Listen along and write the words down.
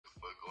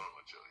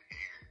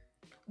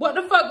What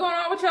the fuck going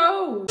on with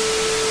y'all?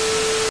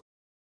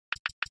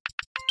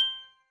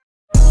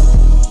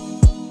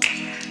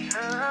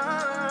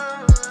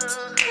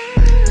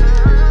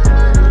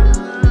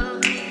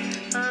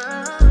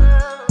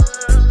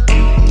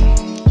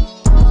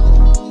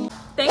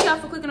 Thank y'all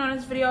for clicking on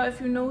this video.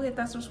 If you're new, hit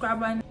that subscribe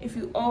button. If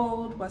you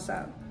old, what's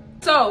up?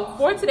 So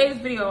for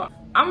today's video,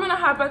 I'm gonna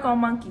hop back on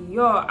Monkey.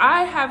 Yo,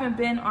 I haven't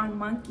been on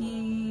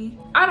Monkey.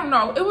 I don't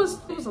know. It was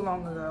a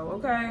long ago,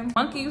 okay?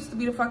 Monkey used to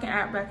be the fucking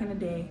app back in the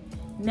day.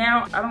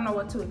 Now I don't know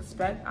what to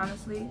expect,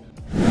 honestly.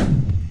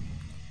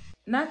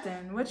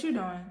 Nothing. What you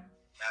doing? Nah,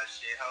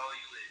 shit. How old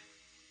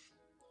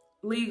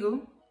you live?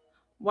 Legal.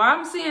 Why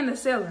I'm seeing the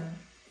ceiling?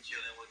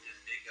 Chilling with this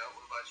dick out.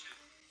 What about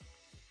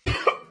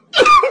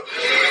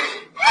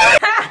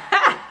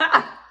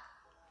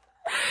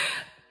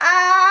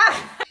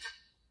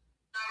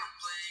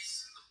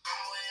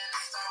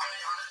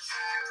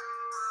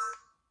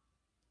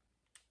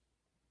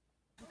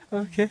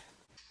you? Okay.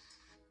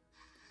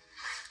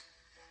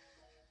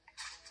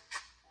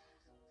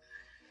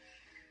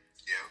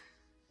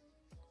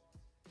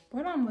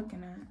 What I'm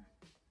looking at?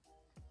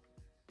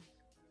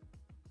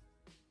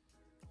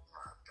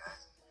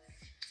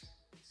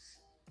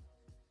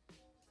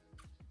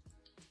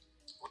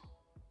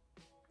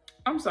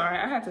 I'm sorry,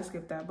 I had to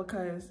skip that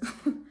because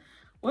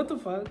what the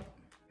fuck?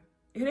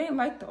 It ain't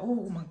like the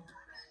old Monkey.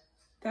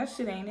 That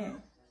shit ain't it.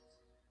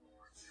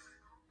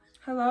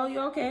 Hello, you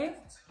okay?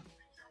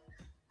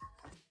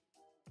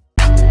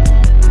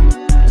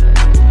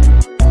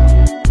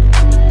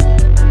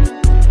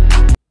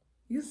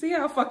 You see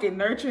how fucking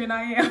nurturing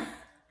I am?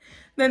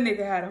 That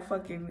nigga had a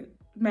fucking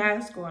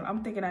mask on.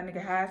 I'm thinking that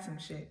nigga had some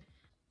shit.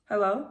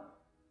 Hello?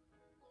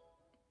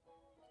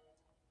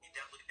 He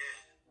definitely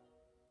did.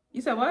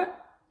 You said what?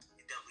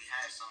 He definitely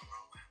had something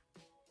wrong with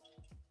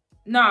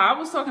him. Nah, I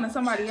was talking to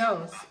somebody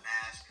else. About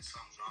mask and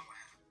something's wrong with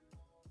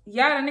him.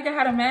 Yeah, the nigga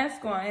had a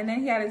mask on and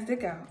then he had his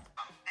dick out.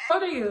 How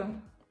old are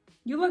you?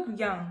 You look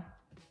young.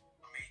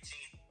 I'm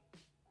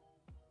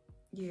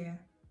 18. Yeah.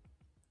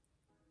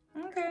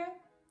 Okay.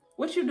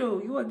 What you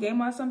do? You a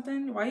gamer or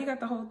something? Why you got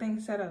the whole thing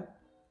set up?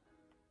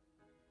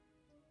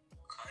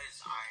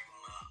 Cause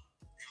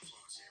I'm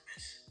influencer,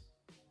 miss.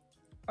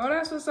 Oh,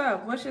 that's what's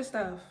up. What's your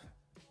stuff?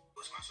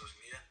 What's my social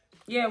media?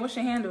 Yeah, what's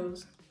your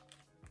handles?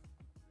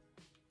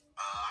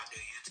 I do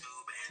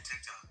YouTube and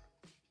TikTok.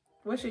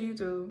 What's your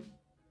YouTube?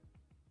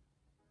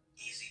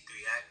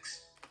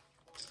 Easy3X.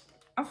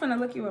 I'm finna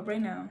look you up right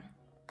now.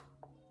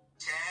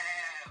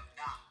 Damn,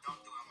 nah,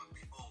 don't do it. I'm gonna be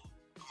old.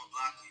 I'm gonna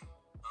block you.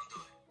 Don't do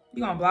it.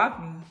 You gonna block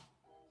me?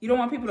 You don't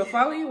want people to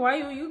follow you? Why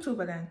you a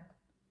YouTuber then?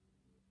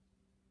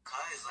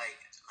 Cause like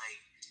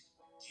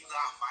you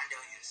gotta find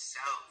out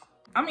yourself.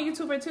 I'm a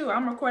YouTuber too.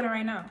 I'm recording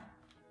right now.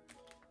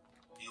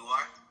 You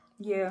are?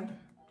 Yeah.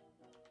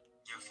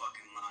 You're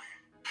fucking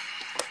lying.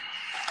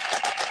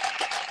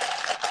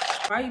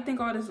 Why you think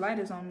all this light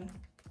is on me?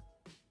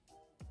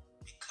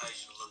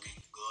 Because you're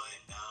looking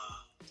good,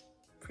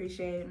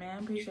 Appreciate it, man.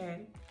 Appreciate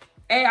it.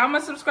 Hey, I'm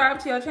gonna subscribe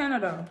to your channel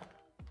though.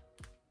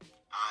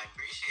 I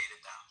appreciate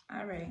it though.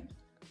 All right.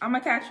 I'm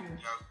gonna catch you.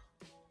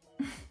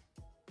 Yo.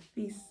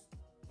 Peace.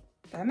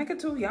 That nigga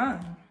too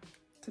young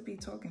to be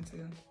talking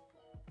to.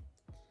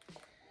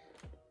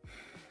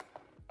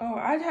 Oh,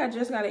 I had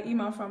just got an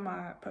email from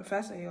my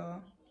professor,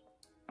 y'all.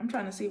 I'm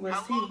trying to see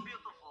what's he. Hello,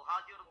 beautiful. How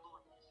you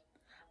doing?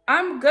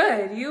 I'm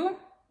good. You?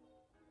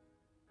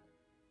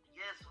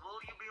 Yes,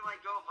 will you be my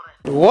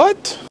girlfriend?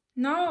 What?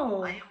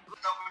 No. I am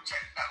good. Double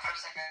check that for a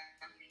second.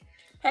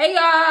 Hey,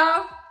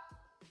 y'all.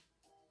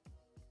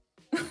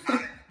 Your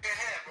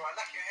hair, bro. I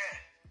like your hair.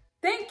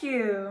 Thank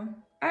you.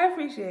 I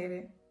appreciate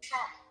it.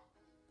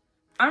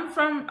 I'm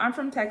from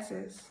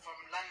Texas. From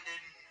London.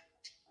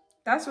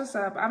 That's what's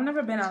up. I've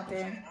never been out Fair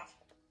there. enough.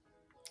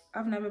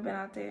 I've never been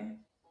out there.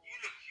 You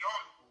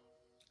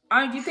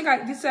look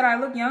young. You said I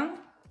look young?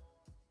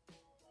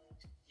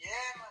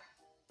 Yeah, man.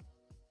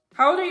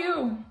 How old are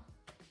you?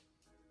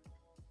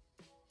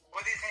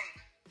 What do you think?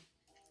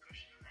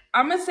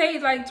 I'm gonna say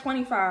like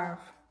 25. Yeah, man.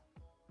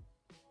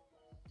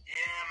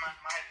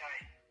 My guy.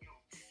 You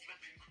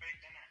flipping quick,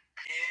 innit?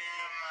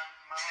 Yeah, man.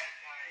 My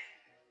guy.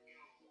 You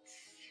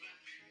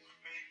flipping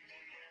quick,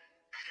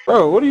 innit? Bro,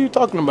 what are you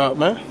talking about,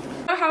 man?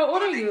 How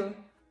old are you?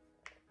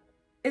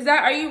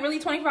 Are you really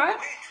 25? Way too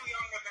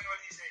younger than what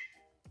you say.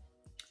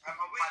 I'm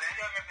way too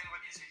younger than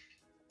what you say.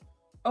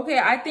 Okay,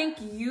 I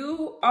think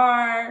you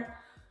are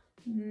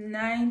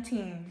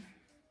 19.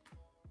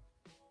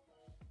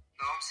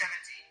 No, I'm 17.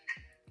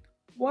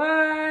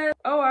 What?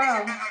 Oh,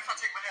 wow. If I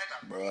take my head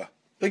up. Bruh,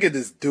 look at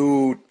this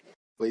dude.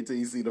 Wait till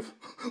you see the...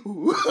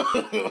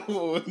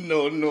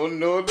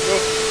 No.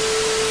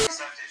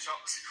 Saturday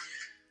shops.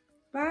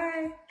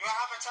 Bye. Do I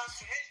have a chance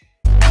to hit?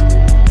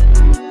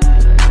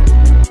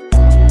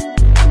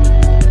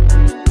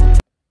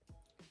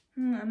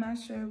 I'm not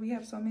sure. We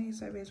have so many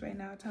surveys right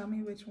now. Tell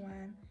me which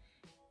one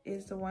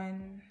is the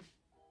one.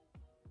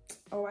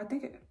 Oh, I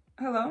think it.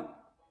 Hello?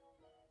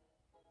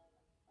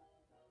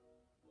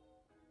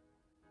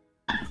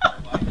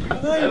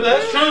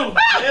 That's true.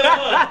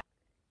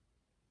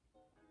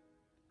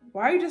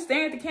 Why are you just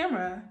staring at the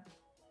camera?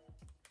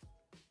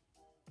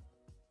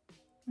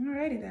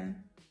 Alrighty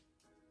then.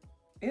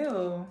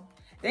 Ew.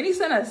 Then he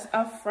sent us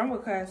a friend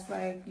request.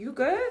 Like, you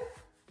good?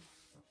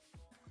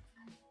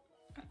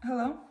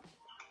 Hello?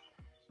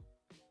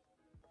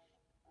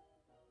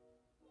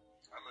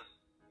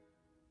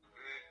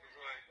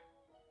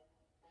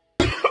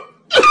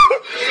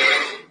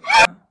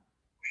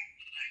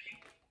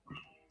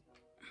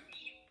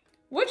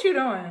 What you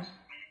doing?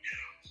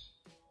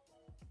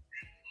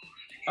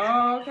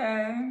 Oh,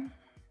 okay.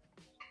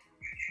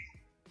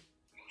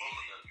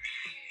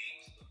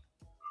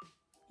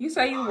 You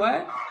say you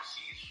what?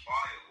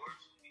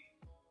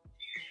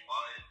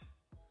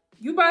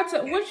 You about to,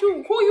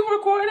 who you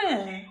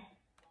recording?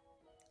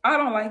 I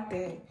don't like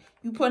that.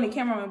 You putting the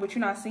camera on, but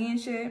you're not seeing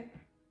shit.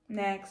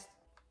 Next.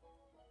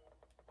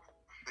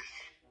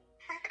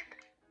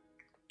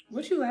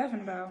 What you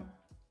laughing about?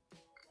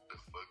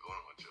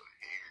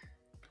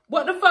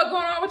 What the fuck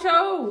going on with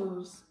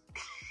yours?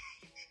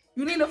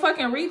 You need a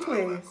fucking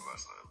retwist.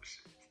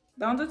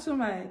 Don't do too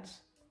much.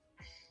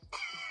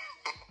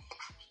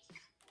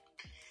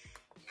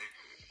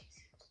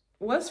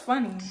 What's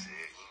funny?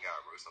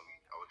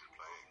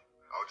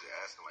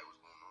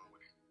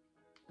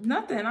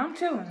 Nothing. I'm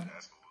chilling.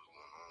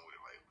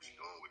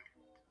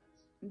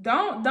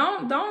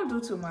 Don't do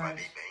too much.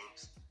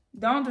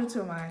 Don't do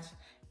too much.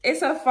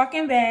 It's a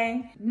fucking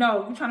bang.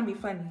 No, you trying to be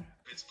funny.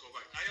 Let's go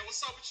back. Hey,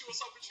 what's up with you?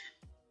 What's up with you?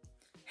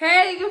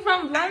 Hey, you're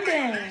from London. Who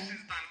you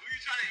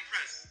trying to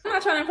impress? I'm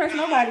not trying to impress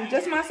nobody,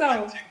 just myself.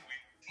 Always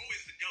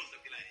the girls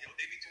that be like, yo,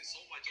 they be doing so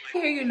much. I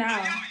hear you now.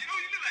 Yo, you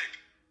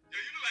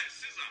look like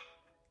Scissor.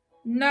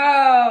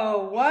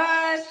 No,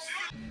 what?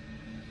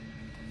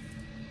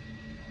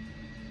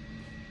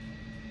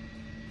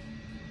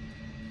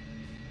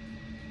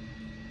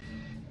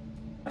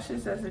 She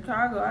said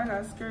Chicago, I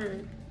got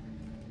scared.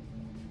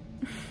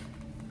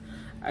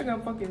 I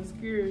got fucking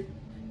scared.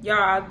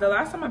 Y'all, the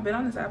last time I've been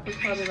on this app was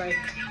probably like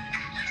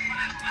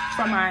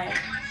for my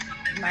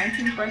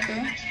 19th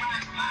birthday.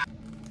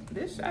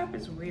 This app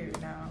is weird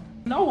now.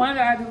 No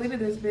wonder I deleted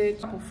this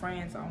bitch. Couple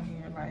friends on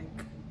here, like,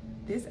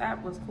 this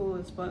app was cool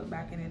as fuck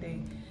back in the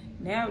day.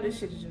 Now this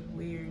shit is just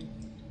weird.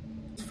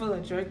 It's full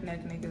of jerk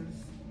neck niggas.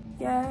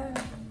 Yeah.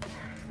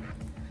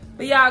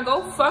 But yeah,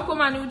 go fuck with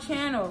my new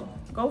channel.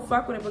 Go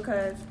fuck with it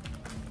because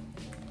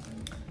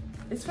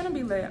it's finna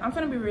be lit. I'm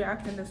finna be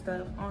reacting to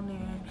stuff on there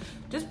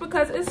just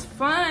because it's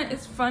fun.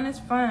 It's fun. It's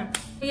fun.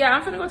 Yeah,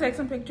 I'm finna go take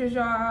some pictures,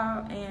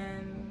 y'all.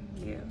 And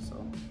yeah,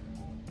 so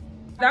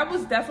that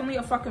was definitely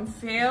a fucking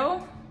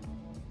fail.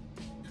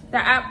 The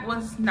app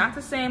was not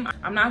the same.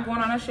 I'm not going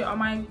on that shit on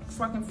my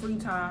fucking free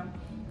time.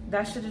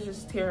 That shit is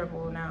just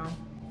terrible now.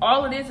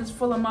 All it is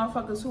full of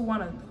motherfuckers who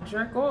wanna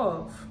jerk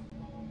off.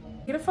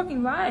 Get a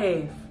fucking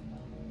life.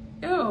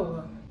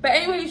 Ew. But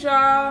anyways,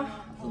 y'all,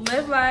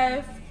 live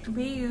life,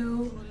 be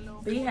you,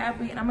 be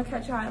happy, and I'm gonna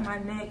catch y'all in my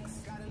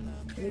next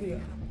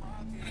video.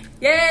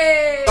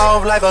 Yay!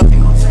 Like a,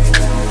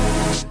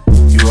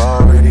 you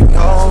already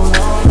know.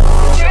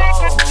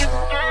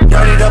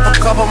 Dirtied up a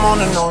couple on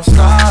the north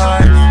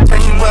side.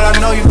 Take you, but I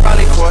know you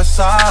probably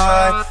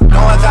courtside. Know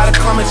I gotta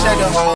come and check the whole.